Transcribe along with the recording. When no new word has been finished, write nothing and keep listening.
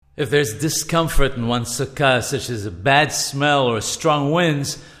If there's discomfort in one's sukkah, such as a bad smell or strong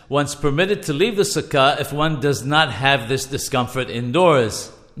winds, one's permitted to leave the sukkah if one does not have this discomfort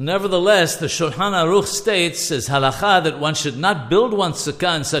indoors. Nevertheless, the Shulchan Aruch states as halakha that one should not build one's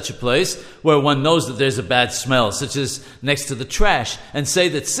sukkah in such a place where one knows that there's a bad smell, such as next to the trash, and say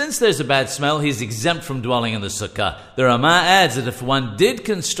that since there's a bad smell, he's exempt from dwelling in the sukkah. The Rama adds that if one did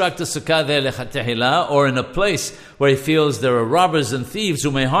construct a sukkah there lechatehila, or in a place where he feels there are robbers and thieves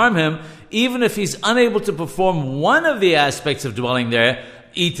who may harm him, even if he's unable to perform one of the aspects of dwelling there,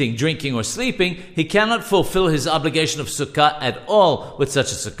 eating, drinking, or sleeping, he cannot fulfill his obligation of sukkah at all with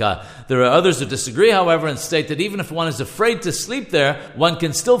such a sukkah. There are others who disagree, however, and state that even if one is afraid to sleep there, one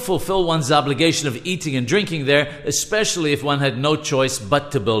can still fulfill one's obligation of eating and drinking there, especially if one had no choice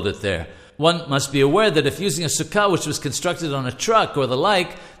but to build it there. One must be aware that if using a sukkah which was constructed on a truck or the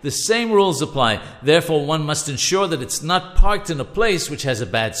like, the same rules apply. Therefore, one must ensure that it's not parked in a place which has a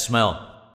bad smell.